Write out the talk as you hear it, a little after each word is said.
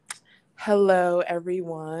Hello,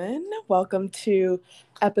 everyone. Welcome to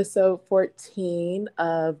episode 14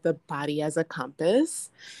 of The Body as a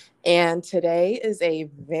Compass. And today is a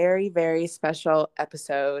very, very special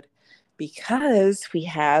episode because we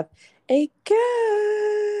have a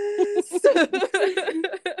guest.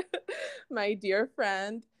 My dear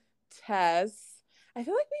friend, Tess. I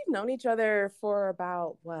feel like we've known each other for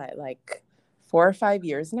about, like 4 or 5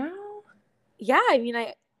 years now? Yeah,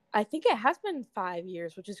 I think it has been 5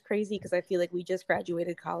 years, which is crazy because I feel like we just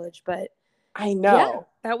graduated college. But I yeah, know.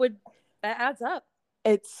 that adds up.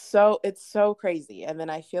 It's so crazy. And then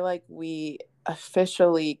I feel like we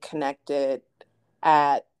officially connected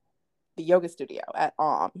at the yoga studio at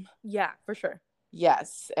Yeah, for sure.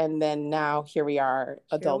 Yes. And then now here we are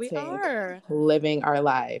Here we adulting, are, living our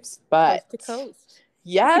lives. coast to But coast.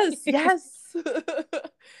 yes.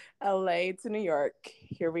 LA to New York.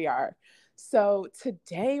 Here we are. So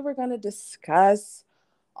today we're going to discuss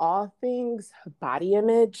all things body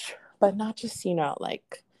image, but not just,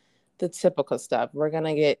 like the typical stuff. We're going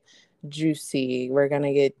to get juicy. We're going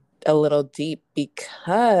to get a little deep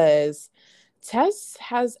because Tess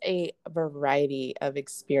has a variety of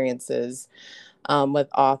experiences with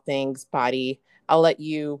all things body. I'll let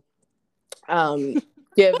you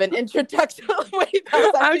give an introduction. Wait,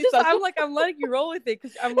 I'm letting you roll with it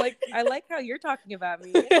because I like how you're talking about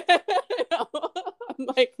me. I'm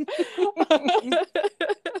like,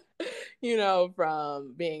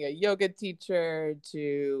 from being a yoga teacher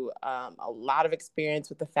to a lot of experience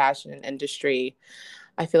with the fashion industry.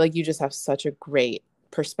 I feel like you just have such a great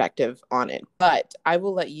perspective on it. But I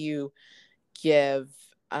will let you give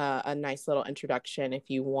a nice little introduction if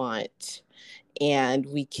you want, and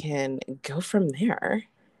we can go from there.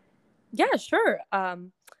 Yeah, sure.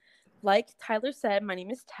 Like Tyler said, my name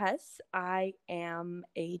is Tess. I am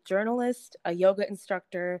a journalist, a yoga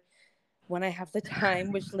instructor when I have the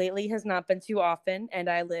time, which lately has not been too often, and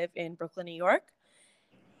I live in Brooklyn, New York.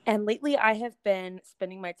 And lately I have been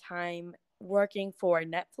spending my time working for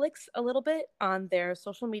Netflix a little bit on their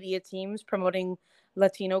social media teams promoting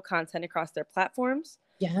Latino content across their platforms.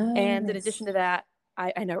 And in addition to Yes.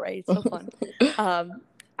 that, I know, right? It's so fun.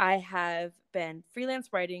 I have been freelance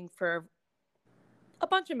writing for a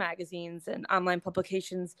bunch of magazines and online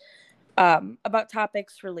publications about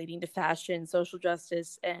topics relating to fashion, social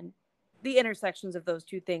justice, and the intersections of those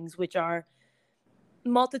two things, which are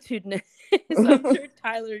multitudinous. I'm sure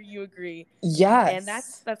Tyler, you agree. And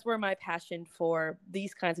Yes. that's where my passion for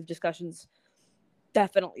these kinds of discussions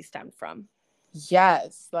definitely stemmed from.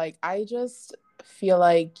 Yes. Like I just feel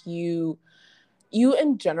like you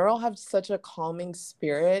in general have such a calming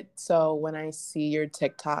spirit. So when I see your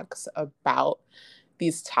TikToks about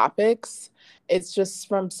these topics, it's just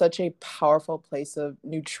from such a powerful place of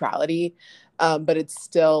neutrality. But it's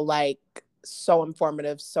still like so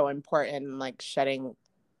informative, so important, and like shedding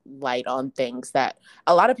light on things that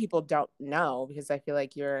a lot of people don't know because I feel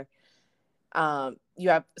like you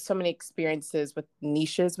have so many experiences with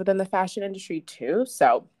niches within the fashion industry too.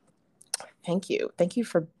 So thank you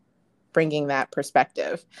for bringing that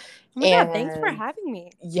perspective. Oh my God, thanks for And having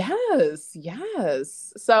me. yes.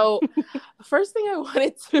 So first thing I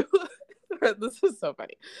wanted to this is so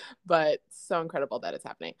funny, but so incredible that it's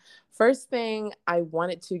happening. First thing I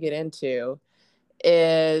wanted to get into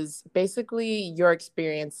is basically your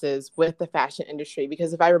experiences with the fashion industry,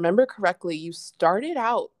 because if I remember correctly, you started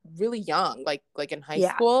out really young, like in high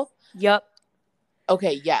Yeah. school. Yep.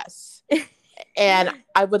 Okay, yes. And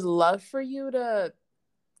I would love for you to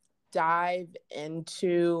dive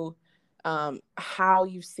into how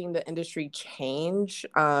you've seen the industry change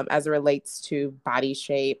as it relates to body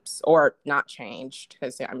shapes, or not changed,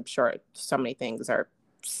 because I'm sure so many things are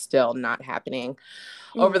still not happening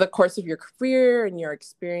over the course of your career and your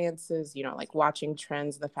experiences, like watching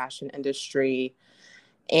trends in the fashion industry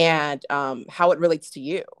and how it relates to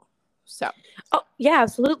you. So, Oh, yeah,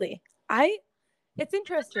 absolutely. It's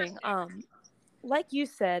interesting. Like you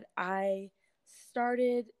said, I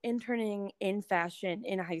started interning in fashion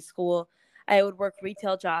in high school. I would work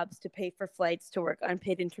retail jobs to pay for flights to work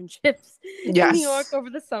unpaid internships in New York yes. over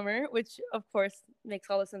the summer, which of course makes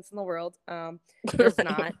all the sense in the world. Does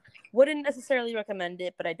not. Wouldn't necessarily recommend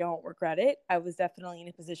it, but I don't regret it. I was definitely in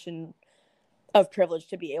a position of privilege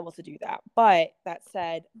to be able to do that. But that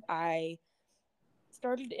said, I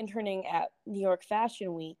started interning at New York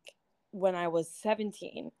Fashion Week when I was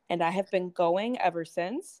 17, and I have been going ever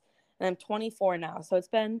since. And I'm 24 now, so it's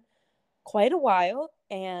been quite a while.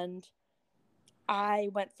 And I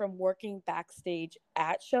went from working backstage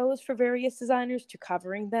at shows for various designers to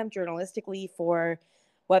covering them journalistically for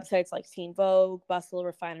websites like Teen Vogue, Bustle,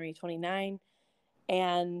 Refinery 29.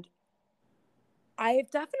 And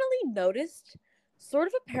I've definitely noticed sort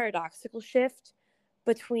of a paradoxical shift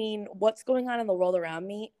between what's going on in the world around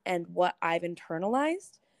me and what I've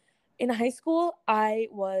internalized. In high school, I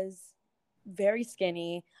was very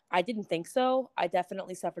skinny. I didn't think so. I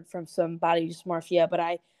definitely suffered from some body dysmorphia, but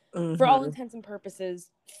I, for all Mm-hmm. intents and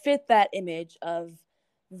purposes, fit that image of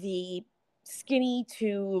the skinny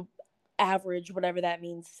to average, whatever that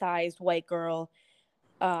means, sized white girl,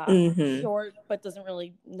 Mm-hmm. short, but doesn't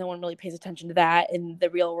really, no one really pays attention to that in the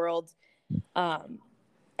real world. Um,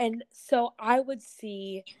 and so I would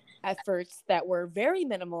see efforts that were very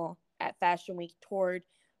minimal at Fashion Week toward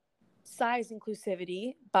size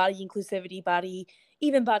inclusivity,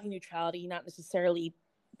 even body neutrality, not necessarily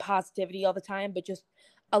positivity all the time, but just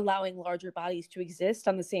allowing larger bodies to exist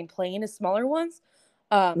on the same plane as smaller ones.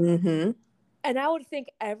 Um, Mm-hmm. and I would think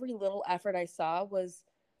every little effort I saw was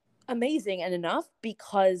amazing and enough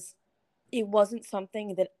because it wasn't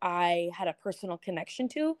something that I had a personal connection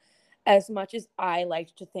to as much as I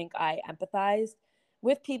liked to think I empathized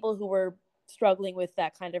with people who were struggling with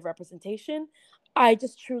that kind of representation. I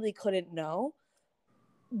just truly couldn't know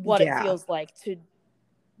what it Yeah. feels like to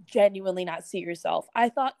genuinely not see yourself. I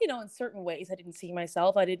thought, in certain ways, I didn't see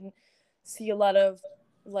myself. I didn't see a lot of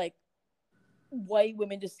like white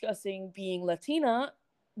women discussing being Latina,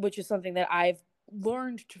 which is something that I've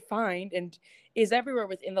learned to find and is everywhere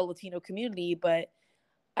within the Latino community. But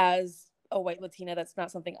as a white Latina, that's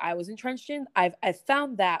not something I was entrenched in. I've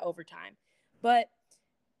found that over time. But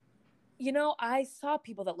I saw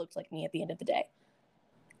people that looked like me at the end of the day.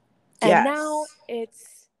 And now Yes.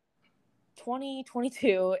 it's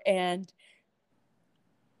 2022 and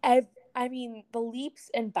I mean, the leaps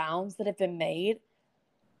and bounds that have been made,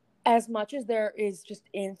 as much as there is just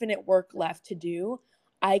infinite work left to do,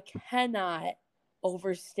 I cannot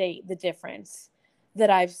overstate the difference that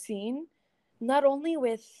I've seen, not only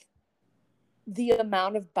with the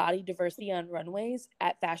amount of body diversity on runways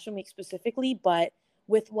at Fashion Week specifically, but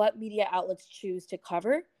with what media outlets choose to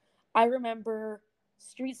cover. I remember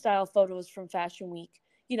street style photos from Fashion Week,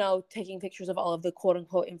 taking pictures of all of the quote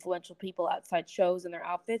unquote influential people outside shows and their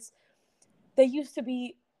outfits. They used to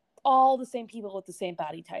be all the same people with the same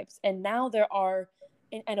body types. And now there are,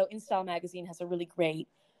 and I know InStyle magazine has a really great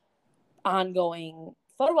ongoing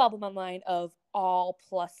photo album online of all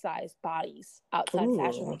plus size bodies outside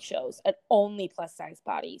Fashion Ooh. Week shows and only plus size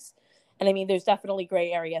bodies. And I mean, there's definitely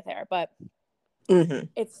gray area there, but Mm-hmm.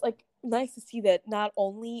 it's like nice to see that not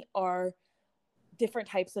only are different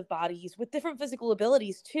types of bodies with different physical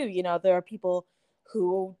abilities too. There are people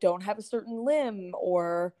who don't have a certain limb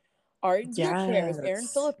or are in wheelchairs. Erin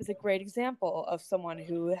Yes. Phillip is a great example of someone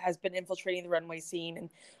who has been infiltrating the runway scene. And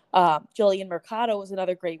Jillian Mercado was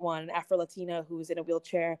another great one, an Afro-Latina who's in a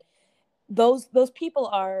wheelchair. Those people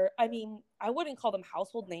are, I mean, I wouldn't call them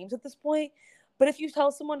household names at this point, but if you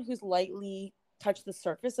tell someone who's lightly touched the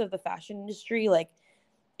surface of the fashion industry, like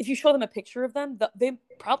if you show them a picture of them, they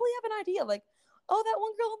probably have an idea. Like, oh, that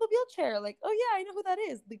one girl in the wheelchair. Like, oh yeah, I know who that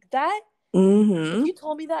is. Like that. If Mm-hmm. you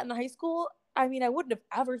told me that in high school, I mean, I wouldn't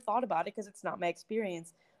have ever thought about it because it's not my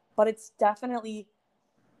experience. But it's definitely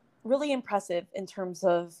really impressive in terms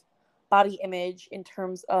of body image, in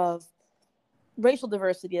terms of racial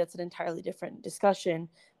diversity. That's an entirely different discussion,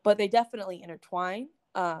 but they definitely intertwine.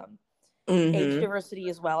 Age Mm-hmm. diversity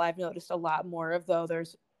as well. I've noticed a lot more of, though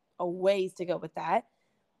there's a ways to go with that.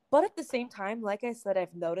 But at the same time, like I said,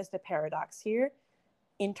 I've noticed a paradox here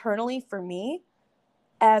internally for me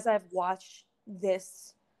as I've watched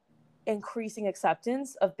this increasing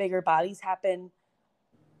acceptance of bigger bodies happen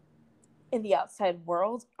in the outside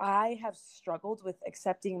world. I have struggled with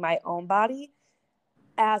accepting my own body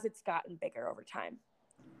as it's gotten bigger over time,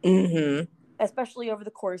 Mm-hmm. especially over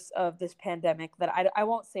the course of this pandemic that I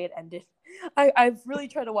won't say it ended. I've really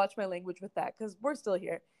tried to watch my language with that because we're still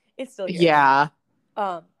here. It's still here. Yeah.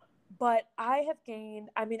 Um, but I have gained,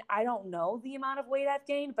 I mean, I don't know the amount of weight I've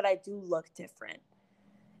gained, but I do look different.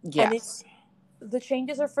 And Yes. the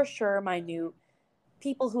changes are for sure minute.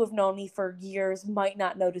 People who have known me for years might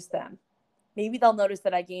not notice them. Maybe they'll notice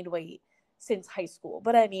that I gained weight since high school,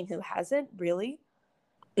 but I mean, who hasn't really?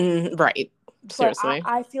 Right. But Seriously.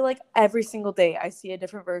 I feel like every single day I see a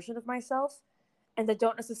different version of myself, and that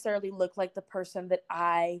don't necessarily look like the person that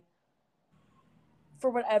I, for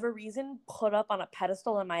whatever reason, put up on a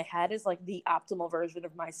pedestal in my head as like the optimal version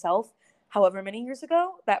of myself. However many years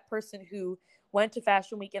ago, that person who went to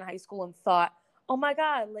Fashion Week in high school and thought, oh my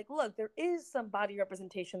God, like, look, there is some body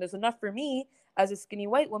representation. There's enough for me as a skinny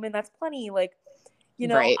white woman. That's plenty. Like,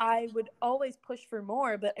 Right. I would always push for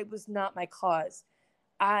more, but it was not my cause.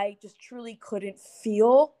 I just truly couldn't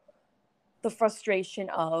feel the frustration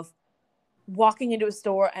of walking into a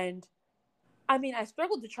store and I mean, I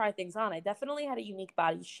struggled to try things on. I definitely had a unique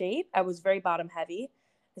body shape. I was very bottom heavy,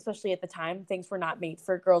 especially at the time. Things were not made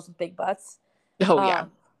for girls with big butts. Oh yeah,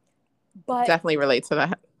 Um, but definitely relate to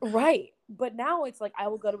that. right. But now it's like I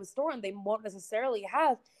will go to a store and they won't necessarily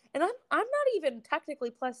have, and I'm not even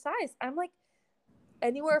technically plus size. I'm like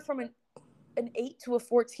anywhere from an 8 to a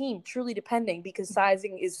 14, truly depending, because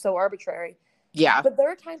sizing is so arbitrary. Yeah. But there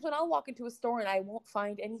are times when I'll walk into a store and I won't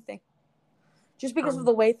find anything just because of Um,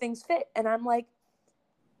 the way things fit. And I'm like,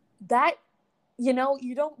 that, you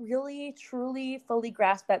don't really truly fully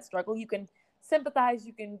grasp that struggle. You can sympathize,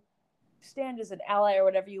 you can stand as an ally or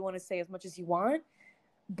whatever you want to say as much as you want.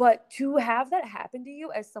 But to have that happen to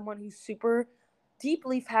you as someone who's super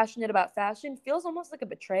deeply passionate about fashion feels almost like a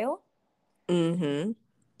betrayal. mm-hmm.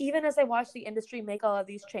 Even as I watch the industry make all of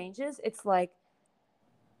these changes, it's like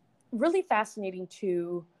really fascinating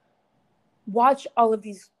to watch all of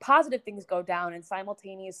these positive things go down and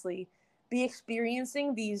simultaneously be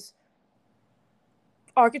experiencing these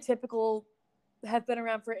archetypical, have been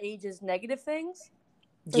around for ages, negative things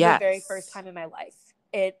for the very first Yes. time in my life.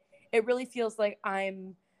 It really feels like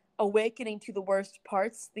I'm awakening to the worst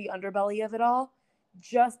parts, the underbelly of it all,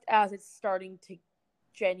 just as it's starting to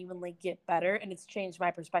genuinely get better, and it's changed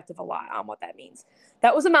my perspective a lot on what that means.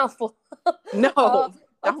 That was a mouthful. No, I'll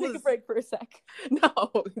that take a was break for a sec.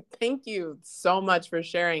 no. Thank you so much for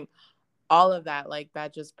sharing all of that. Like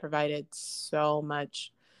that just provided so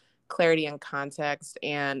much clarity and context,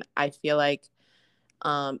 and I feel like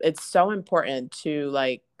it's so important to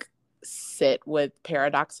like sit with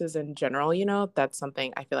paradoxes in general. That's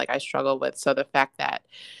something I feel like I struggle with. So the fact that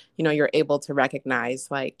you're able to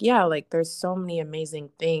recognize like, yeah, like there's so many amazing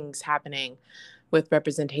things happening with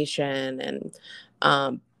representation and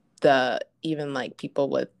um the even like people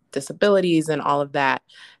with disabilities and all of that,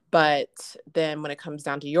 but then when it comes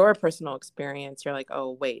down to your personal experience, you're like,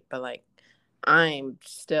 oh wait, but like I'm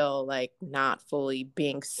still like not fully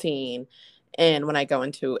being seen. And when I go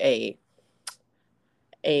into I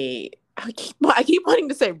keep wanting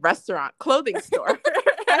to say restaurant, clothing store.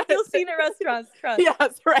 I feel seen at restaurants, trust.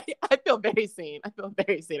 Yes, right. I feel very seen. I feel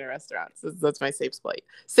very seen at restaurants. That's my safe place.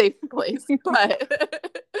 Safe place.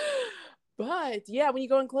 But yeah, when you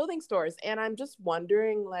go in clothing stores, and I'm just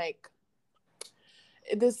wondering, like,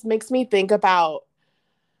 this makes me think about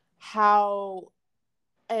how,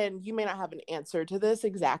 and you may not have an answer to this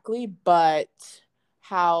exactly, but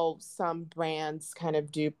how some brands kind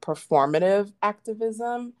of do performative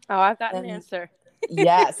activism. Oh, I've got an And answer.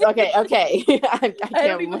 yes, okay. I I don't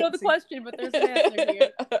can't even know wait the question, but there's an answer here.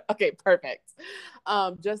 Okay, perfect.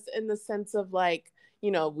 Just in the sense of like,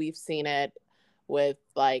 we've seen it with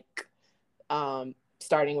like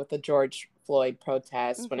starting with the George Floyd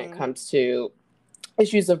protests when it Mm-hmm. comes to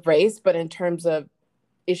issues of race, but in terms of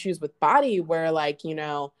issues with body, where like,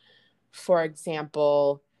 for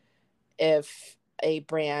example, if a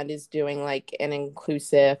brand is doing like an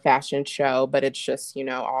inclusive fashion show, but it's just,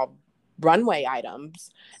 all runway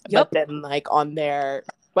items, but Yep. then like on their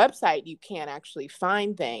website, you can't actually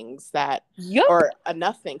find things that, Yep. or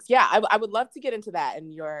enough things. Yeah, I would love to get into that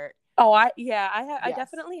in your, Oh, I yes.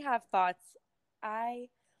 definitely have thoughts. I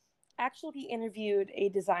actually interviewed a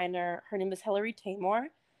designer. Her name is Hillary Tamor.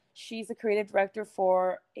 She's a creative director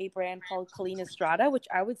for a brand called Kalina Strada, which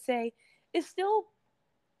I would say is still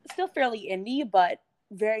fairly indie, but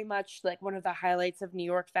very much like one of the highlights of New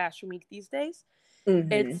York Fashion Week these days.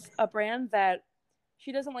 Mm-hmm. It's a brand that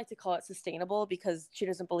she doesn't like to call it sustainable because she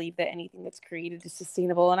doesn't believe that anything that's created is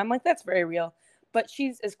sustainable. And I'm like, that's very real. But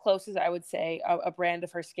she's as close as I would say a brand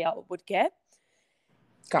of her scale would get.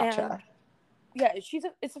 And Gotcha. yeah,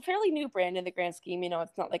 it's a fairly new brand in the grand scheme.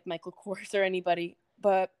 It's not like Michael Kors or anybody.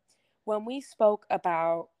 But when we spoke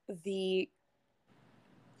about the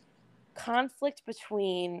conflict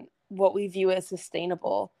between what we view as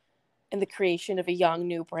sustainable in the creation of a young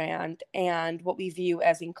new brand and what we view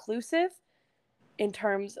as inclusive in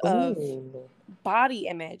terms of Ooh. body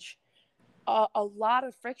image, a lot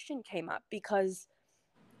of friction came up because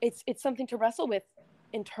it's something to wrestle with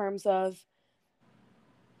in terms of,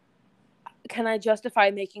 can I justify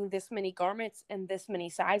making this many garments and this many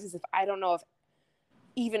sizes if I don't know if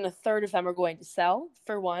even a third of them are going to sell,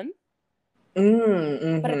 for one?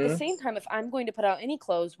 But at the Mm-hmm. same time, if I'm going to put out any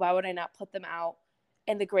clothes, why would I not put them out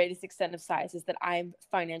in the greatest extent of sizes that I'm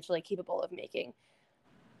financially capable of making?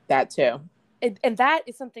 That too. And that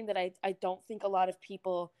is something that I don't think a lot of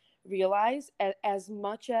people realize, as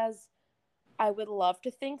much as I would love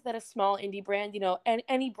to think that a small indie brand, and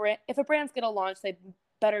any brand, if a brand's going to launch, they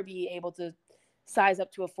better be able to size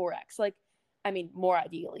up to a 4X. Like, I mean, more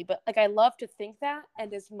ideally, but like, I love to think that.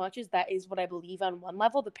 And as much as that is what I believe on one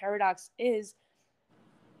level, the paradox is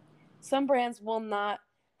some brands will not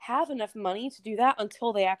have enough money to do that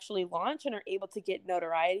until they actually launch and are able to get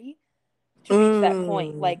notoriety to reach that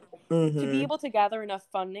point. Like, to be able to gather enough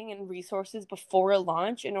funding and resources before a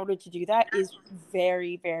launch in order to do that is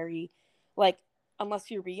very, very, like,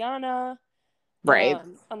 unless you're Rihanna, Right.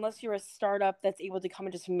 unless you're a startup that's able to come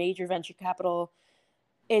into some major venture capital,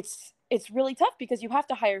 it's really tough because you have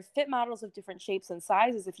to hire fit models of different shapes and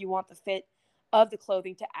sizes if you want the fit of the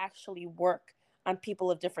clothing to actually work on people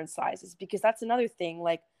of different sizes. Because that's another thing,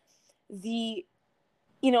 like, the,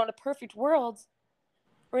 in a perfect world,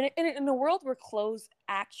 or in a world where clothes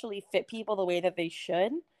actually fit people the way that they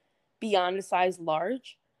should, beyond a size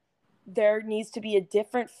large, there needs to be a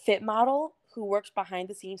different fit model who works behind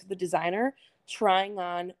the scenes with the designer trying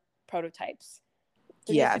on prototypes.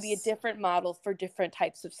 There needs to be a Yes. different model for different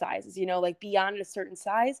types of sizes. Like, beyond a certain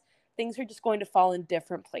size, things are just going to fall in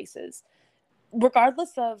different places.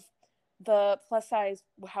 Regardless of the plus size,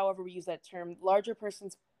 however we use that term, larger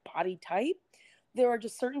person's body type, there are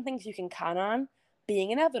just certain things you can count on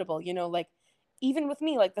being inevitable. Like, even with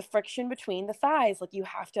me, like the friction between the thighs, like, you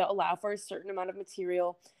have to allow for a certain amount of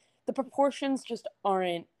material. The proportions just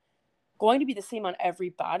aren't going to be the same on every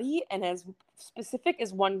body, and as specific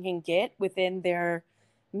as one can get within their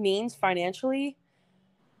means financially,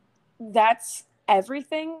 that's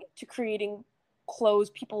everything to creating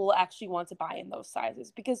clothes people will actually want to buy in those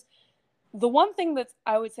sizes. Because the one thing that's,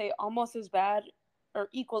 I would say, almost as bad, or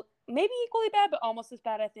maybe equally bad, but almost as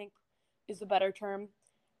bad, I think is the better term,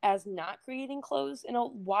 as not creating clothes in a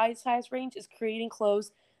wide size range, is creating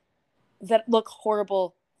clothes that look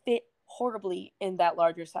horrible, fit horribly in that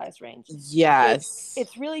larger size range. Yes.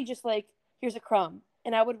 It's really just like, here's a crumb.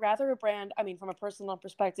 And I would rather a brand, I mean, from a personal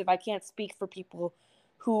perspective, I can't speak for people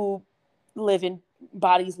who live in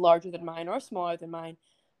bodies larger than mine or smaller than mine,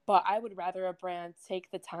 but I would rather a brand take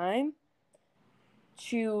the time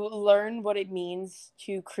to learn what it means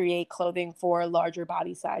to create clothing for larger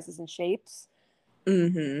body sizes and shapes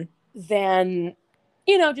than,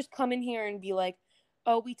 just come in here and be like,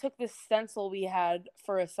 oh, we took this stencil we had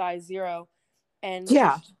for a size 0 and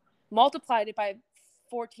Yeah. just multiplied it by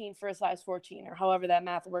 14 for a size 14, or however that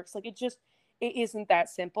math works. Like, it isn't that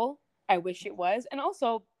simple. I wish it was. And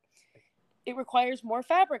also, it requires more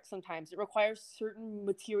fabric sometimes. It requires certain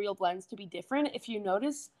material blends to be different. If you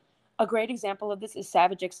notice, a great example of this is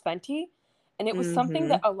Savage X Fenty. And it was something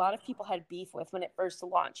that a lot of people had beef with when it first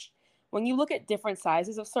launched. When you look at different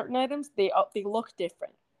sizes of certain items, they look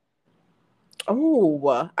different.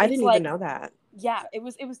 Oh, I It's didn't even like, know that. yeah, it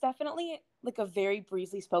was definitely like a very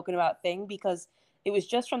briefly spoken about thing, because it was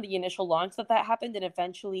just from the initial launch that happened, and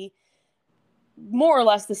eventually more or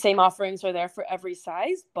less the same offerings are there for every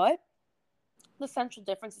size, but the central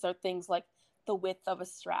differences are things like the width of a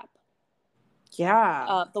strap,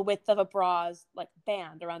 Yeah. the width of a bra's like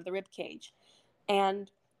band around the rib cage.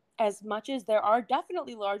 And as much as there are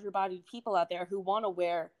definitely larger bodied people out there who want to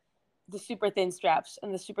wear the super thin straps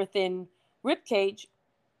and the super thin rib cage,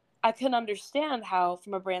 I can understand how,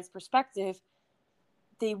 from a brand's perspective,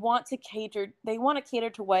 they want to cater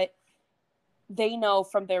to what they know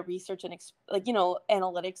from their research and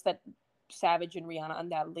analytics that Savage and Rihanna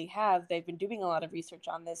undoubtedly have. They've been doing a lot of research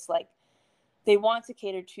on this. Like, they want to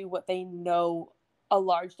cater to what they know a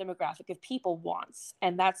large demographic of people wants,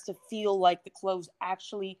 and that's to feel like the clothes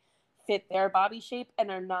actually fit their body shape and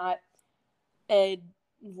are not a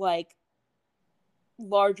like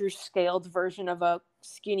larger scaled version of a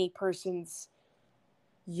skinny person's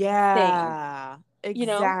thing, Yeah. you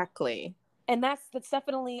know? Exactly. And that's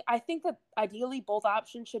definitely, I think that ideally both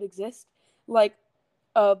options should exist. Like,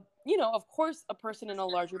 of course, a person in a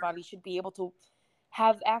larger body should be able to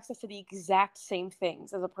have access to the exact same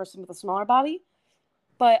things as a person with a smaller body.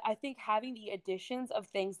 But I think having the additions of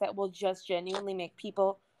things that will just genuinely make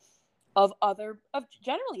people of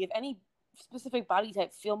generally, of any specific body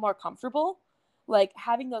type, feel more comfortable, like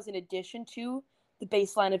having those in addition to the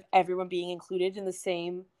baseline of everyone being included in the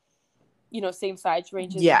same, same size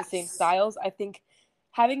ranges and the same Yes. styles, I think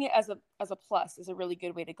having it as a plus is a really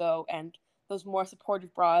good way to go. And those more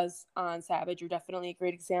supportive bras on Savage are definitely a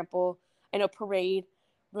great example. I know Parade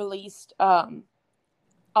released all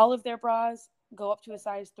of their bras go up to a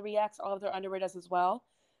size 3X. All of their underwear does as well.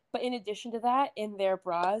 But in addition to that, in their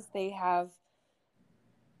bras, they have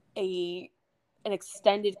an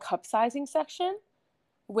extended cup sizing section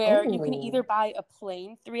where you can Oh. either buy a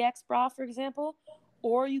plain 3X bra, for example,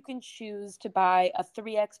 or you can choose to buy a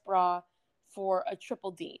 3X bra for a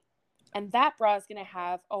triple D. And that bra is going to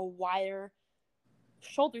have a wider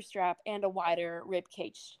shoulder strap and a wider rib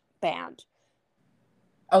cage band,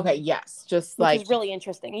 Okay, yes. Just which like, is really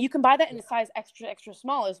interesting. And you can buy that in a size extra, extra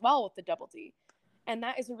small as well with the double D. And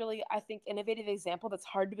that is a really, I think, innovative example that's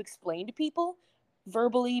hard to explain to people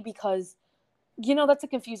verbally because, that's a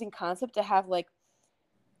confusing concept to have like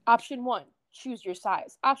option one, choose your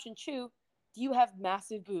size. Option two, do you have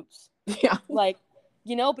massive boobs? Yeah. Like,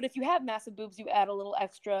 but if you have massive boobs, you add a little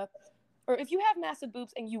extra. Or if you have massive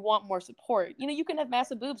boobs and you want more support, you can have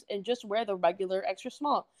massive boobs and just wear the regular extra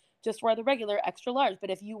small, just wear the regular extra large. But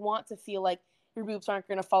if you want to feel like your boobs aren't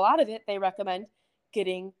going to fall out of it, they recommend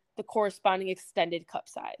getting the corresponding extended cup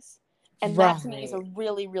size. And that to me is a Right.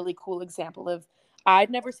 really, really cool example of,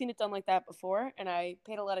 I'd never seen it done like that before. And I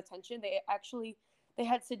paid a lot of attention. They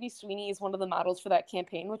had Sydney Sweeney as one of the models for that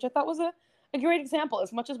campaign, which I thought was a great example.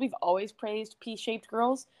 As much as we've always praised P-shaped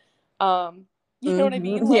girls, you know what I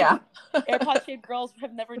mean? Like, Yeah. AirPod shaped girls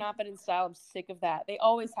have never not been in style. I'm sick of that. They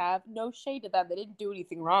always have. No shade to them. They didn't do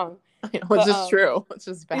anything wrong. Which But is true. It's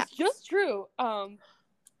just it's facts. just true.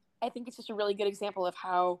 I think it's just a really good example of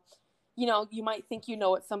how, you might think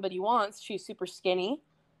what somebody wants. She's super skinny.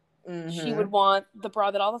 She would want the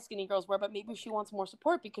bra that all the skinny girls wear, but maybe she wants more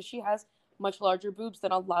support because she has much larger boobs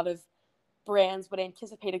than a lot of brands would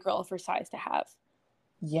anticipate a girl of her size to have.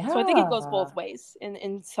 So I think it goes Yeah. both ways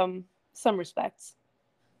in some respects.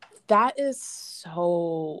 That is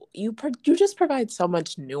so you just provide so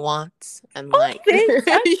much nuance and Oh, like thanks.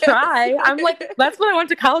 I yes. try. I'm like, that's what I went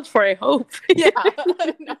to college for, I hope. Yeah,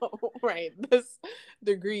 no, right. This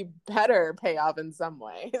degree better pay off in some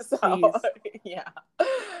way. So Please. yeah.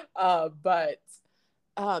 But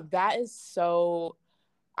that is so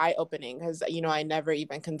eye-opening because I never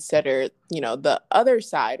even considered the other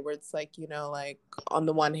side where it's like like on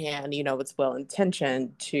the one hand it's well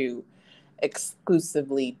intentioned to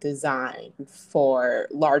exclusively designed for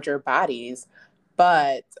larger bodies,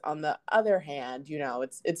 but on the other hand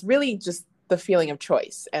it's really just the feeling of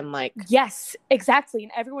choice and like Yes, exactly.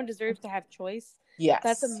 And everyone deserves to have choice.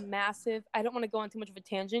 That's a yes. massive, I don't want to go on too much of a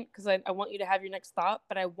tangent because I want you to have your next thought,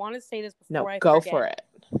 but I want to say this No, before I go forget for it.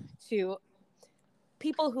 to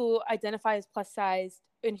people who identify as plus sized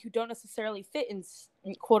and who don't necessarily fit in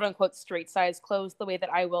quote unquote straight size clothes the way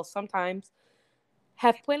that I will sometimes,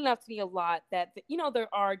 have pointed out to me a lot that, there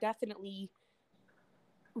are definitely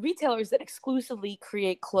retailers that exclusively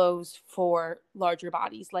create clothes for larger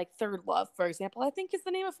bodies, like Third Love, for example, I think is the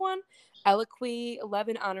name of one. Eloquy,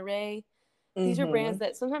 11 Honore. These are brands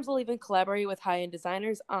that sometimes will even collaborate with high-end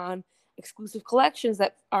designers on exclusive collections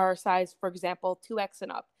that are sized, for example, 2X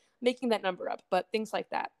and up, making that number up, but things like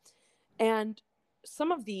that. And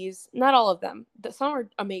some of these, not all of them, some are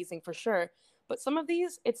amazing for sure, but some of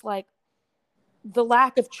these, it's like the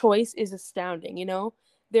lack of choice is astounding.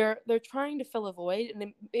 They're trying to fill a void,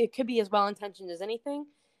 and it could be as well intentioned as anything,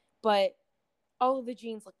 but all of the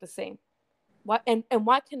jeans look the same. Why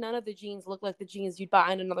can none of the jeans look like the jeans you'd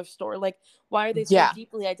buy in another store? Like, why are they so Yeah.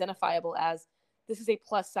 deeply identifiable as this is a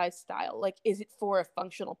plus size style? Like, is it for a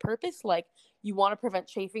functional purpose? Like, you want to prevent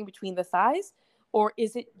chafing between the thighs, or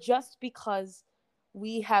is it just because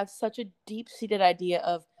we have such a deep seated idea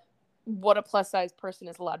of what a plus size person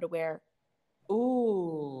is allowed to wear? You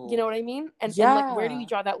know Ooh. what I mean? And like, where do we Yeah.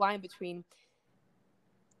 draw that line between?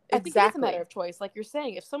 I think it is a matter Exactly. of choice. Like you're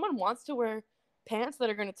saying, if someone wants to wear pants that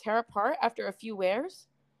are going to tear apart after a few wears,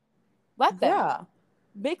 let them. Yeah.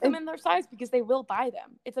 Make them in their size because they will buy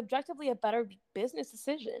them. It's objectively a better business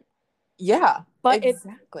decision. Yeah, But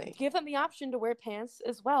exactly. give them the option to wear pants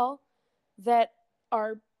as well that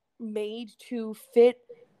are made to fit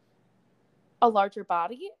a larger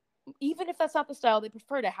body. Even if that's not the style they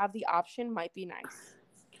prefer, to have the option might be nice.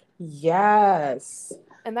 Yes.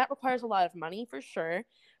 And that requires a lot of money for sure.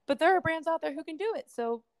 But there are brands out there who can do it.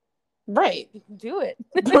 So Right. do it.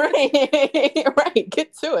 Right. Right.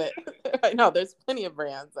 Get to it. I know there's plenty of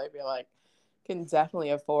brands I feel like can definitely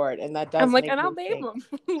afford, and that I'm does like, make and I'll me name think.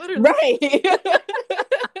 them. Literally. Right.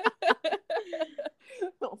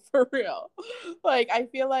 No, for real. Like I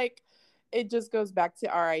feel like it just goes back to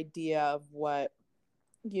our idea of what,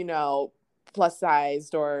 you know, plus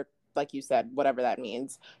sized or like you said, whatever that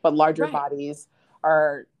means, but larger Right. bodies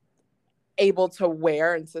are able to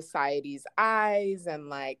wear in society's eyes and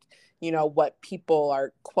like what people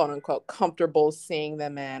are quote unquote comfortable seeing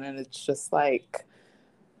them in, and it's just like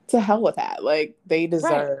to hell with that. Like they Right.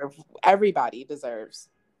 deserve, everybody deserves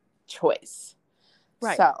choice.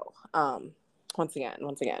 Right. So once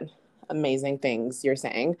again amazing things you're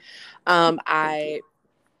saying. Thank you. I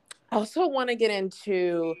also want to get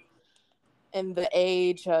into, in the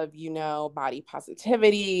age of body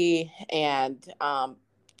positivity and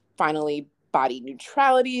finally body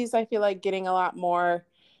neutralities, I feel like getting a lot more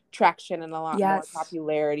traction and a lot more Yes.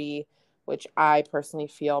 popularity, which I personally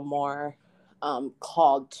feel more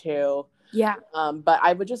called to. Yeah. But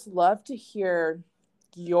I would just love to hear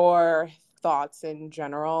your thoughts in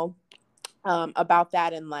general about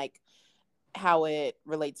that, and like how it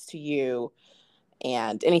relates to you,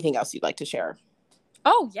 and anything else you'd like to share.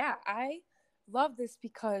 Oh, yeah. I love this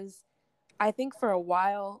because I think for a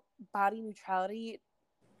while, body neutrality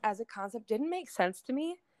as a concept didn't make sense to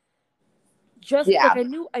me. Just like Yeah.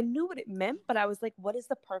 I knew what it meant, but I was like, what is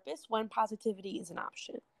the purpose when positivity is an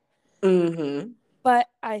option? Mm-hmm. But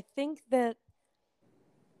I think that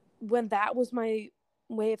when that was my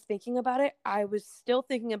way of thinking about it, I was still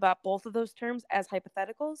thinking about both of those terms as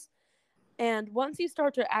hypotheticals. And once you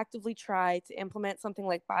start to actively try to implement something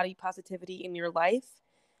like body positivity in your life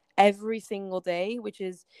every single day, which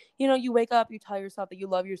is, you wake up, you tell yourself that you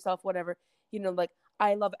love yourself, whatever, like,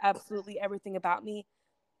 I love absolutely everything about me.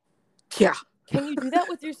 Yeah. Can you do that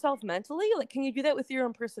with yourself mentally? Like, can you do that with your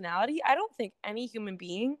own personality? I don't think any human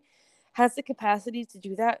being has the capacity to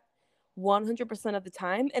do that 100% of the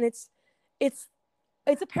time. And it's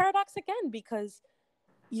a paradox again, because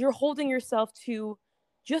you're holding yourself to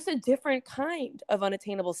just a different kind of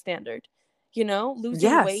unattainable standard.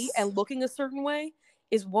 Losing weight Yes. and looking a certain way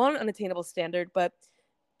is one unattainable standard, but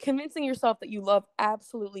convincing yourself that you love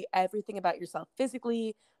absolutely everything about yourself,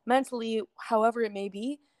 physically, mentally, however it may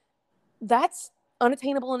be, that's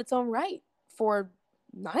unattainable in its own right for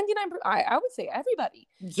 99%. I would say everybody.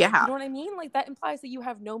 You Yeah. know what I mean? Like, that implies that you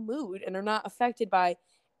have no mood and are not affected by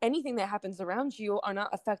anything that happens around you, are not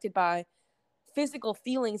affected by physical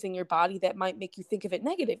feelings in your body that might make you think of it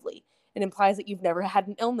negatively. It implies that you've never had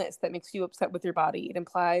an illness that makes you upset with your body. It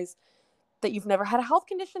implies that you've never had a health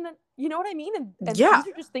condition that, you know what I mean? And Yeah.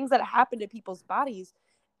 these are just things that happen to people's bodies.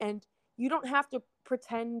 And you don't have to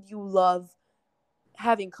pretend you love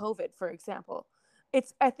having COVID, for example.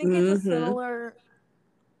 I think it's a Mm-hmm. similar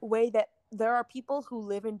way that there are people who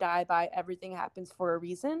live and die by everything happens for a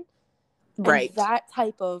reason. And Right. that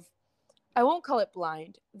type of, I won't call it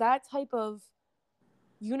blind, that type of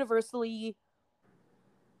universally,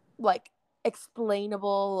 like,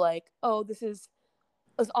 explainable, like, oh, this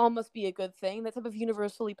all must be a good thing, that type of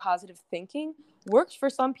universally positive thinking works for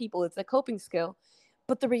some people. It's a coping skill.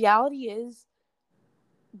 But the reality is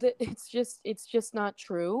that it's just not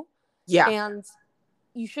true. Yeah. And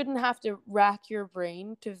you shouldn't have to rack your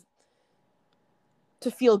brain to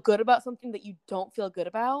feel good about something that you don't feel good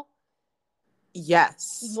about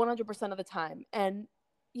Yes. 100% of the time. And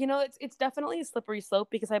it's definitely a slippery slope,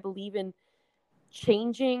 because I believe in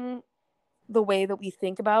changing the way that we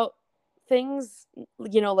think about things,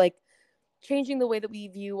 like changing the way that we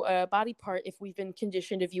view a body part if we've been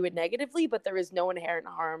conditioned to view it negatively, but there is no inherent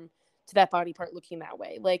harm to that body part looking that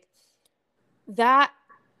way. Like, that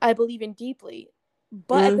I believe in deeply.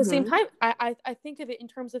 But at the same Mm-hmm. time, I think of it in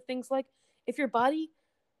terms of things like, if your body,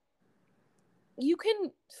 you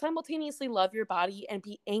can simultaneously love your body and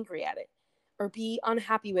be angry at it or be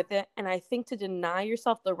unhappy with it. And I think to deny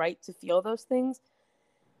yourself the right to feel those things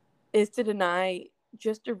is to deny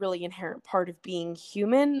just a really inherent part of being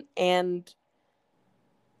human. And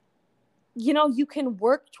you can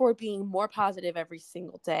work toward being more positive every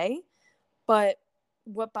single day, but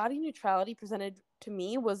what body neutrality presented to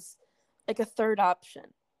me was like a third option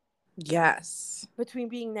Yes. between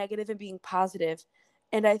being negative and being positive.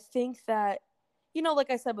 And I think that, like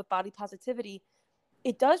I said, with body positivity,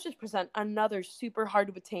 it does just present another super hard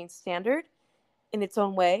to attain standard in its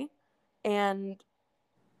own way. And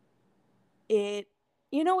it,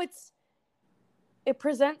 it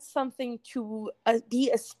presents something to be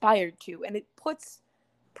aspired to, and it puts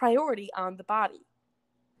priority on the body.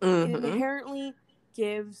 It Mm-hmm. inherently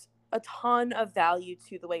gives a ton of value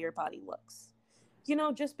to the way your body looks.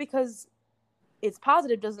 Just because it's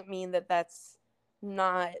positive doesn't mean that that's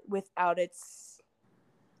not without its,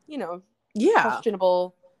 you know, Yeah.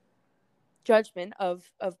 questionable judgment of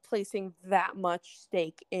placing that much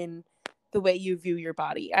stake in the way you view your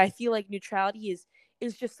body. I feel like neutrality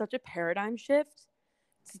is just such a paradigm shift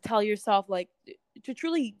to tell yourself, like, to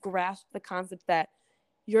truly grasp the concept that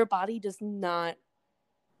your body does not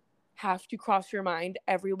have to cross your mind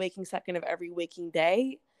every waking second of every waking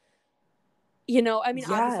day. I mean, obviously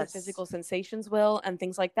Yes. physical sensations will and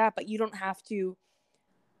things like that, but you don't have to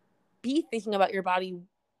be thinking about your body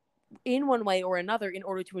in one way or another in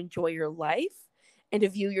order to enjoy your life and to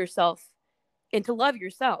view yourself and to love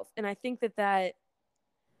yourself. And I think that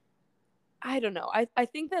I don't know. I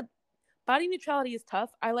think that body neutrality is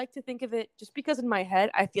tough. I like to think of it, just because in my head,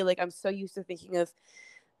 I feel like I'm so used to thinking of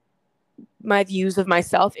my views of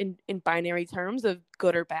myself in binary terms of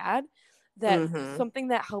good or bad, that Mm-hmm. something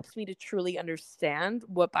that helps me to truly understand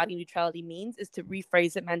what body neutrality means is to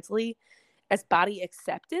rephrase it mentally as body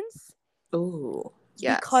acceptance. Ooh.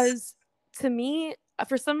 Yes. Because to me,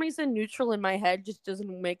 For some reason, neutral in my head just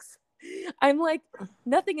doesn't mix. I'm like,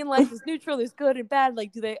 nothing in life is neutral. There's good and bad.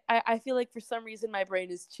 Like, I feel like for some reason my brain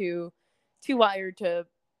is too wired to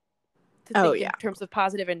Oh, think in yeah. terms of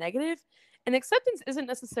positive and negative. And acceptance isn't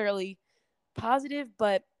necessarily positive,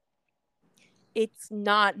 but it's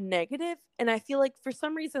not negative. And I feel like for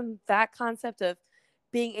some reason that concept of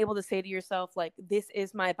being able to say to yourself, like, this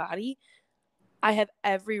is my body, I have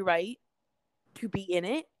every right to be in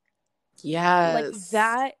it. Like, Yes.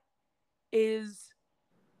 that is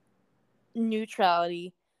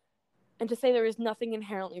neutrality. And to say there is nothing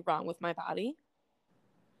inherently wrong with my body.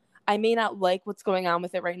 I may not like what's going on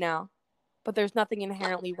with it right now, but there's nothing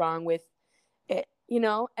inherently wrong with it, you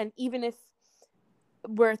know? And even if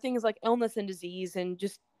where things like illness and disease and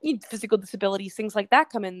just physical disabilities, things like that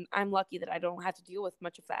come in, I'm lucky that I don't have to deal with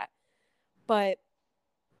much of that. But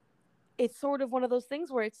it's sort of one of those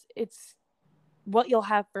things where it's what you'll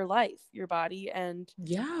have for life, your body, and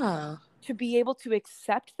Yeah. to be able to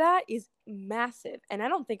accept that is massive. And I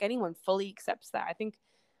don't think anyone fully accepts that. I think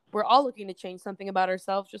we're all looking to change something about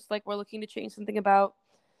ourselves, just like we're looking to change something about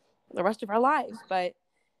the rest of our lives. But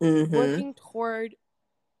Mm-hmm. working toward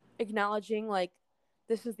acknowledging, like,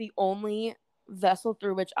 this is the only vessel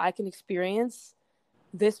through which I can experience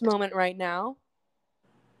this moment right now.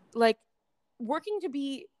 Like, working to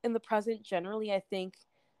be in the present generally, I think,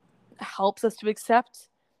 helps us to accept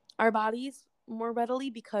our bodies more readily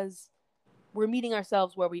because we're meeting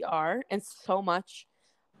ourselves where we are. And so much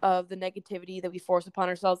of the negativity that we force upon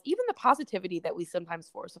ourselves, even the positivity that we sometimes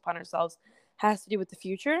force upon ourselves, has to do with the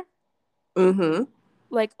future. Mm-hmm.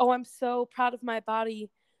 Like, oh, I'm so proud of my body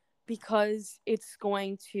because it's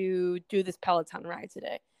going to do this Peloton ride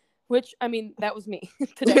today. Which, I mean, that was me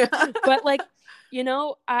today. But, like,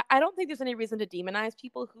 I don't think there's any reason to demonize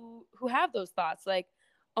people who have those thoughts. Like,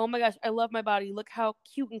 oh my gosh, I love my body. Look how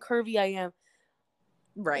cute and curvy I am.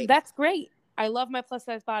 Right. That's great. I love my plus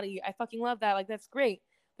size body. I fucking love that. Like, that's great.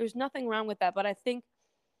 There's nothing wrong with that. But I think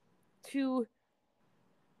to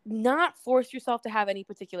not force yourself to have any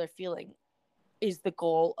particular feeling is the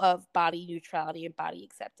goal of body neutrality and body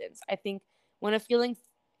acceptance. I think when a feeling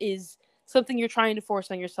is something you're trying to force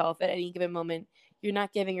on yourself at any given moment, you're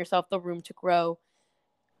not giving yourself the room to grow.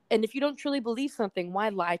 And if you don't truly believe something, why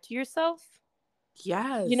lie to yourself? You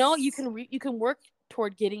Yes. can work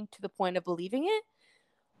toward getting to the point of believing it.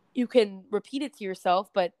 You can repeat it to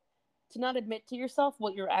yourself, but to not admit to yourself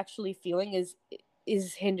what you're actually feeling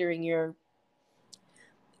is hindering your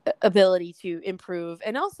ability to improve.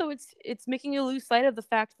 And also it's making you lose sight of the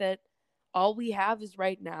fact that all we have is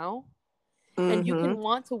right now. And you Mm-hmm. can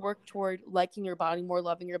want to work toward liking your body more,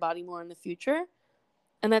 loving your body more in the future,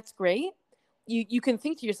 and that's great. You can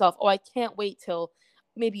think to yourself, oh, I can't wait till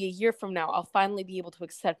maybe a year from now I'll finally be able to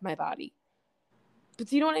accept my body. But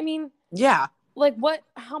do you know what I mean? Yeah. Like,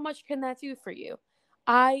 how much can that do for you?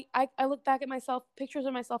 I look back at myself, pictures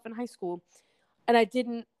of myself in high school, and I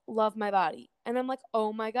didn't love my body. And I'm like,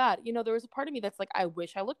 oh my God, there was a part of me that's like, I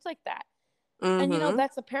wish I looked like that. And Mm-hmm.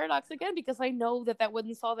 that's a paradox again, because I know that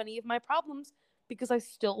wouldn't solve any of my problems, because I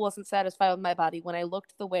still wasn't satisfied with my body when I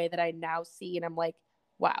looked the way that I now see. And I'm like,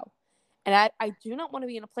 wow. And I do not want to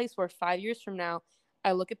be in a place where 5 years from now,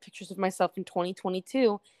 I look at pictures of myself in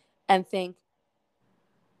 2022 and think,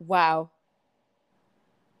 wow,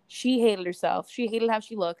 she hated herself. She hated how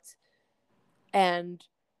she looked. And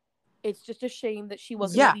it's just a shame that she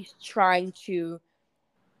wasn't at Yeah. least trying to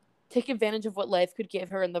take advantage of what life could give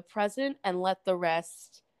her in the present and let the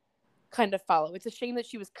rest kind of follow. It's a shame that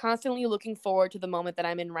she was constantly looking forward to the moment that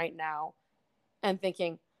I'm in right now and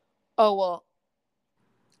thinking, oh, well,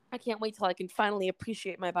 I can't wait till I can finally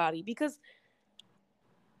appreciate my body, because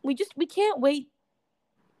we can't wait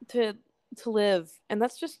to live. And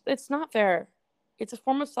it's not fair. It's a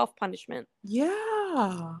form of self-punishment.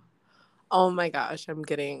 Yeah. Oh my gosh, I'm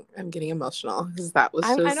getting emotional because that was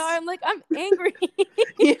I know, just I'm like, I'm angry.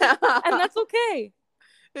 yeah. And that's okay.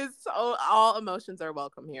 It's all emotions are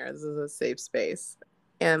welcome here. This is a safe space.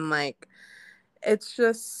 And like it's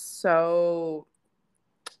just so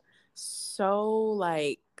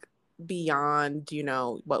like beyond,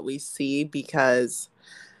 what we see because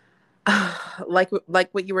like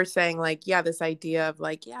what you were saying, like yeah, this idea of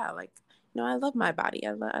like yeah, like I love my body.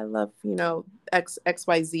 I love,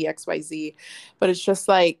 XYZ, but it's just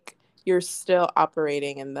like you're still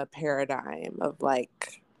operating in the paradigm of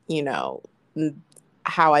like,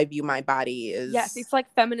 how I view my body Yes, is it's like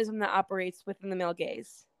feminism that operates within the male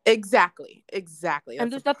gaze. exactly. And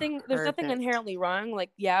That's a there's nothing perfect. inherently wrong.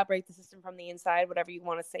 Like, yeah, break the system from the inside, whatever you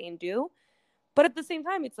want to say and do. But at the same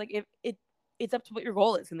time, it's like it's up to what your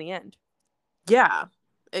goal is in the end. Yeah,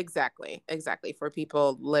 exactly. For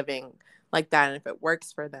people living like that and if it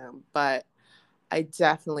works for them. But I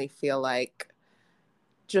definitely feel like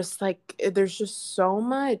just like there's just so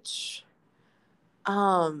much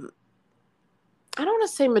I don't want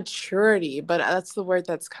to say maturity, but that's the word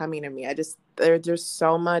that's coming to me. I just there's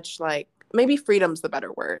so much like maybe freedom's the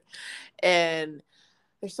better word. And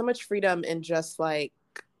there's so much freedom in just like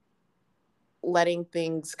letting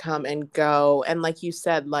things come and go. And like you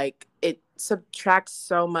said, like it subtracts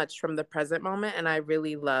so much from the present moment. And I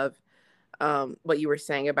really love what you were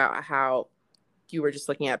saying about how you were just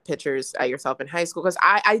looking at pictures at yourself in high school. Because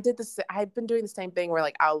I did this, I've been doing the same thing where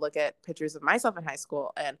like I'll look at pictures of myself in high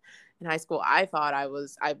school. And in high school, I thought I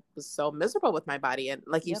was so miserable with my body. And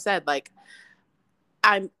like you said, like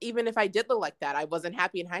even if I did look like that, I wasn't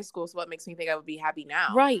happy in high school. So what makes me think I would be happy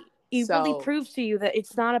now? Right. It really So proves to you that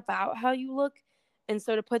it's not about how you look. And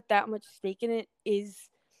so to put that much stake in it is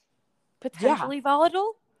yeah, potentially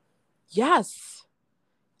volatile. yes,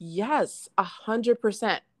 yes,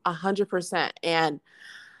 100%, 100%. And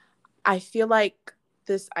I feel like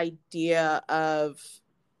this idea of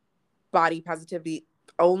body positivity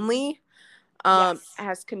only Yes.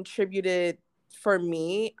 has contributed for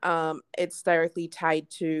me. It's directly tied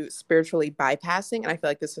to spiritually bypassing. And I feel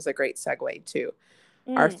like this is a great segue to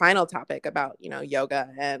our final topic about, yoga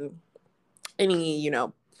and any,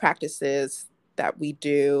 practices that we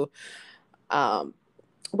do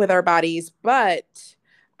with our bodies. But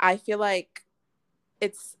I feel like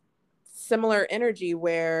it's similar energy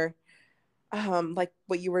where like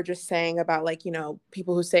what you were just saying about like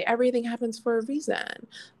people who say everything happens for a reason,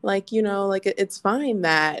 like like it's fine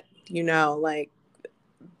that like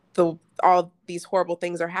all these horrible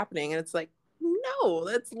things are happening, and it's like no,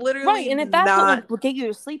 that's Right. literally And if that's what not. would get you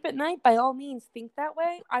to sleep at night, by all means think that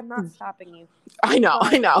way. I'm not stopping you. I know,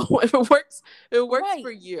 But if it works right.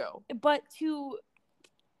 for you. But to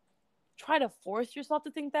try to force yourself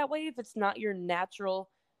to think that way if it's not your natural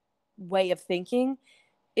way of thinking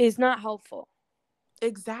is not helpful.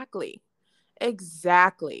 Exactly,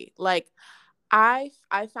 like I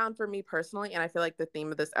found for me personally, and I feel like the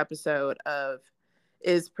theme of this episode of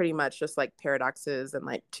is pretty much just like paradoxes and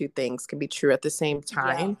like two things can be true at the same Yeah.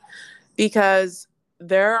 time, because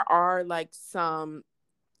there are like some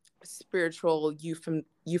spiritual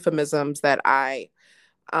euphemisms that I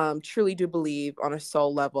truly do believe on a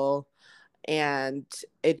soul level, and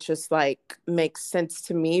it just like makes sense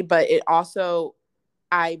to me, but it also,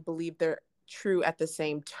 I believe they're true at the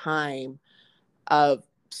same time of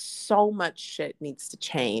so much shit needs to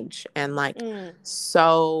change, and like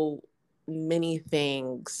so many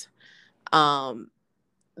things. um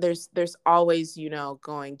there's always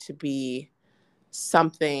going to be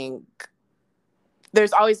something,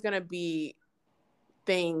 there's always going to be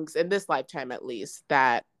things in this lifetime at least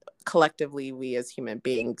that collectively we as human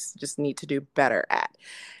beings just need to do better at.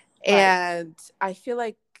 Right. And I feel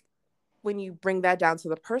like when you bring that down to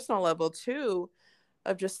the personal level too,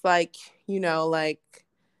 of just like like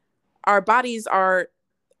our bodies are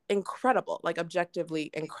incredible, like objectively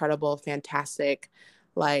incredible, fantastic.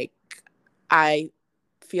 Like I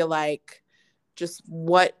feel like just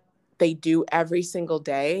what they do every single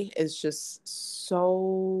day is just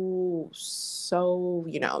so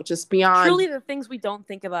just beyond. Truly, the things we don't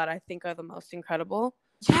think about, I think, are the most incredible.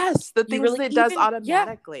 Yes, the You things really that it does even, yeah,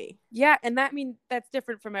 automatically. yeah, and that's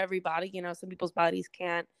different from every body. Some people's bodies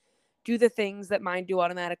can't do the things that mine do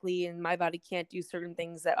automatically, and my body can't do certain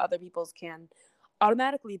things that other people's can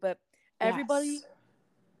automatically. But everybody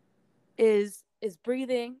Yes, is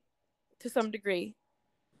breathing to some degree,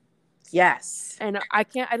 yes, and I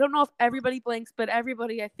don't know if everybody blinks, but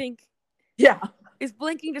everybody, I think, yeah, is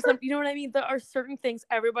blinking to some. You know what I mean? There are certain things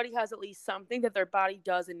everybody has at least something that their body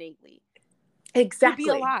does innately to be exactly,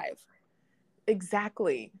 alive.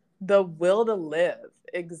 exactly. The will to live,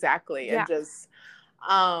 exactly. And Yeah. just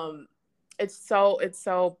um it's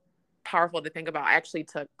so powerful to think about. I actually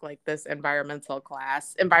took like this environmental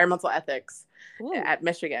ethics Ooh. at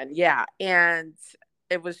Michigan. Yeah. And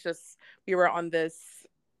it was just, we were on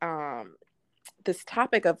um this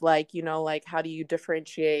topic of like, like how do you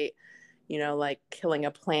differentiate, like killing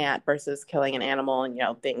a plant versus killing an animal, and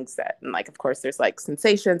things that, and like of course there's like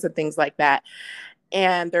sensations and things like that.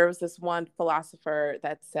 And there was this one philosopher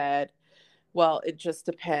that said, well, it just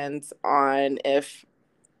depends on if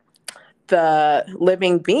the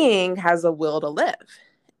living being has a will to live.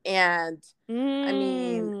 And I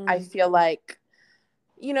mean, I feel like,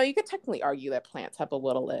 you could technically argue that plants have a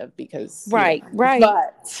will to live because, Right, right.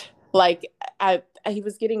 but like he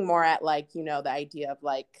was getting more at like, the idea of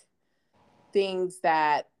like things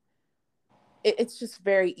that it's just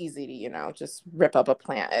very easy to, just rip up a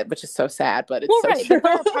plant, which is so sad, but it's Well, so right, true. but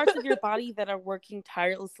there are parts of your body that are working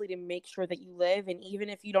tirelessly to make sure that you live, and even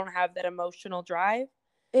if you don't have that emotional drive,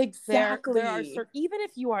 there are Exactly. certain, even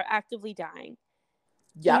if you are actively dying,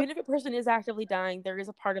 even Yep. if a person is actively dying, there is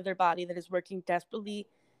a part of their body that is working desperately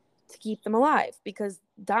to keep them alive, because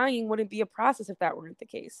dying wouldn't be a process if that weren't the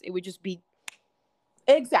case. It would just be,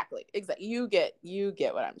 Exactly. Exactly. You get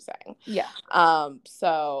what I'm saying. yeah.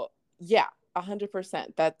 So yeah,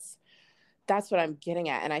 100%. That's what I'm getting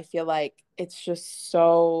at. And I feel like it's just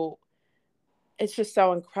so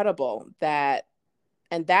incredible that,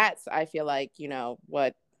 and that's, I feel like,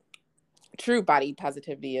 what true body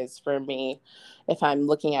positivity is for me. If I'm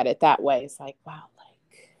looking at it that way, it's like, wow,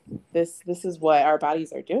 like this is what our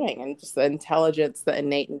bodies are doing. And just the intelligence, the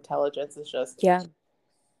innate intelligence is just Yeah.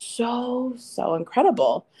 so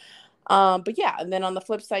incredible. But yeah, and then on the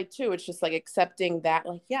flip side too, it's just like accepting that,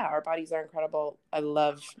 like, yeah, our bodies are incredible. I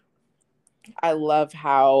love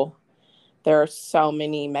how there are so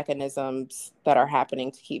many mechanisms that are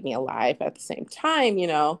happening to keep me alive at the same time.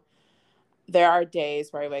 There are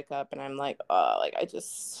days where I wake up and I'm like, oh, like I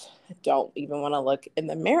just don't even want to look in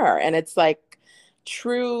the mirror. And it's like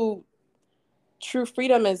true true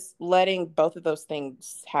freedom is letting both of those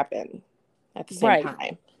things happen at the same Right.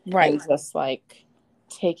 time, Right. and just like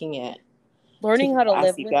taking it Learning taking how it to as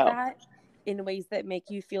live you with go. that in ways that make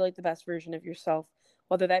you feel like the best version of yourself,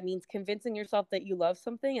 whether that means convincing yourself that you love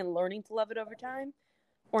something and learning to love it over time,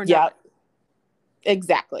 or not. Yep,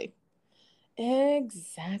 exactly.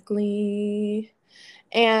 Exactly.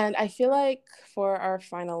 And I feel like for our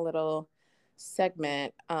final little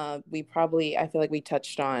segment, I feel like we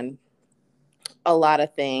touched on a lot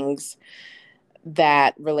of things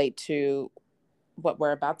that relate to what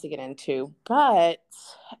we're about to get into. But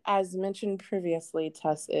as mentioned previously,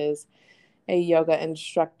 Tess is a yoga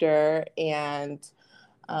instructor, and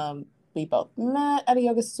we both met at a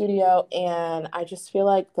yoga studio. And I just feel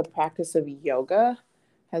like the practice of yoga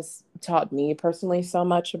has taught me personally so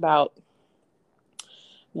much about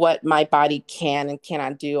what my body can and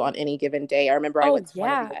cannot do on any given day. I remember I Oh, went to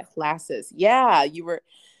one of your yeah. classes. Yeah, you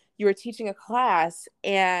were teaching a class,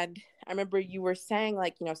 and I remember you were saying,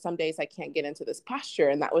 like, some days I can't get into this posture,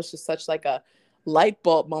 and that was just such like a light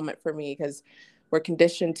bulb moment for me, because we're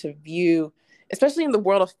conditioned to view, especially in the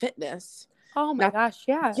world of fitness, Oh my not gosh,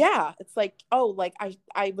 yeah. yeah, it's like, oh, like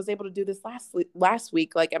I was able to do this last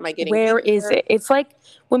week, like am I getting Where is weaker? it? It's like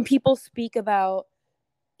when people speak about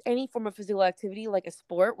any form of physical activity, like a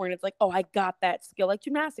sport, where it's like, oh, I got that skill, like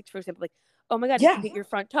gymnastics, for example. Like, oh my God, you can Yeah, get your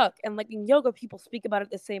front tuck. And like in yoga, people speak about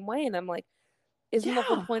it the same way. And I'm like, isn't the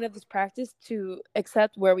whole yeah. point of this practice to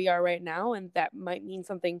accept where we are right now? And that might mean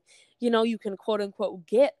something, you can quote unquote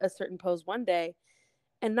get a certain pose one day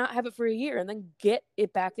and not have it for a year and then get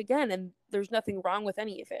it back again. And there's nothing wrong with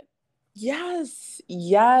any of it. Yes,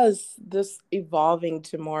 yes. This evolving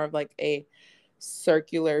to more of like a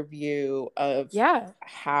circular view of Yeah.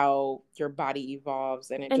 how your body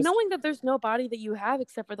evolves. And it And just, knowing that there's no body that you have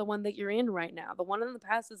except for the one that you're in right now. The one in the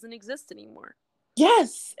past doesn't exist anymore.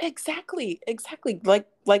 yes, exactly, exactly. Like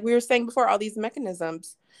we were saying before, all these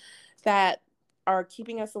mechanisms that are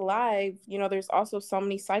keeping us alive, there's also so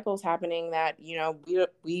many cycles happening that,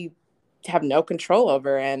 we have no control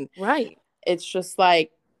over. And Right. it's just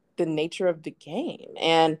like the nature of the game.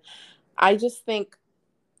 And I just think,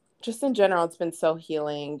 just in general, it's been so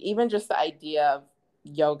healing. Even just the idea of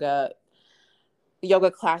yoga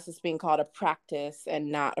classes being called a practice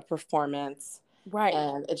and not a performance. Right.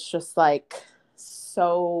 And it's just like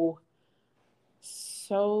so,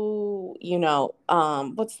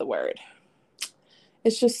 what's the word?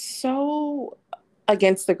 It's just so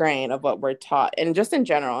against the grain of what we're taught. And just in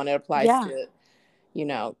general, and it applies Yeah. to, you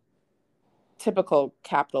know, typical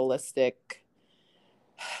capitalistic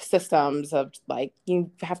systems of like,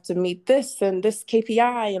 you have to meet this and this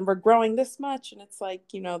KPI and we're growing this much, and it's like,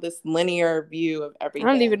 this linear view of I don't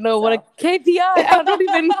everything. even know what a So KPI. I don't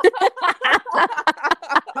even.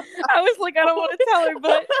 I was like, I don't want to tell her,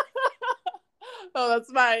 but oh,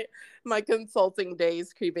 that's my consulting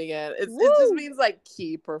days creeping in. It just woo. means like